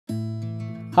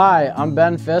Hi, I'm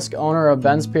Ben Fisk, owner of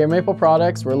Ben's Pure Maple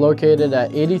Products. We're located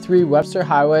at 83 Webster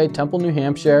Highway, Temple, New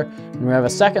Hampshire, and we have a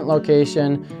second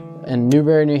location in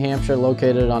Newbury, New Hampshire,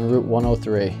 located on Route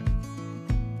 103.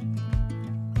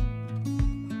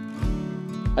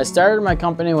 I started my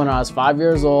company when I was 5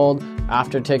 years old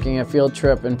after taking a field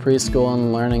trip in preschool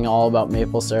and learning all about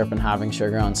maple syrup and having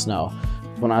sugar on snow.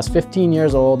 When I was 15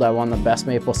 years old, I won the best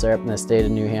maple syrup in the state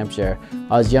of New Hampshire.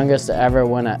 I was youngest to ever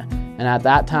win it, and at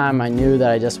that time I knew that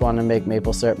I just wanted to make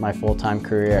maple syrup my full-time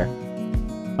career.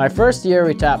 My first year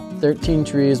we tapped 13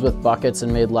 trees with buckets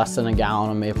and made less than a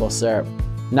gallon of maple syrup.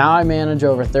 Now I manage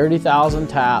over 30,000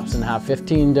 taps and have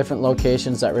 15 different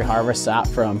locations that we harvest sap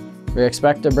from. We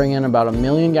expect to bring in about 1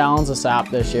 million gallons of sap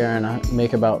this year and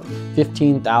make about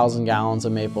 15,000 gallons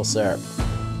of maple syrup.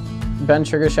 Ben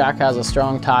Sugar Shack has a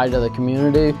strong tie to the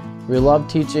community. We love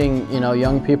teaching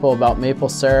young people about maple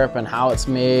syrup and how it's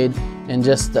made and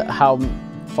just how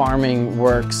farming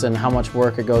works and how much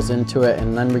work it goes into it,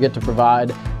 and then we get to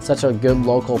provide such a good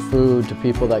local food to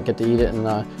people that get to eat it in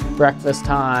the breakfast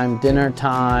time, dinner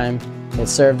time.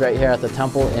 It's served right here at the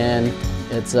Temple Inn.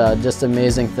 It's just an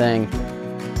amazing thing.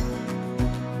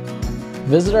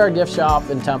 Visit our gift shop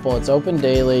in Temple. It's open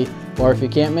daily, or if you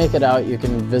can't make it out, you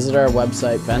can visit our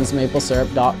website,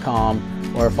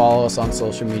 bensmaplesyrup.com, or follow us on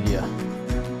social media.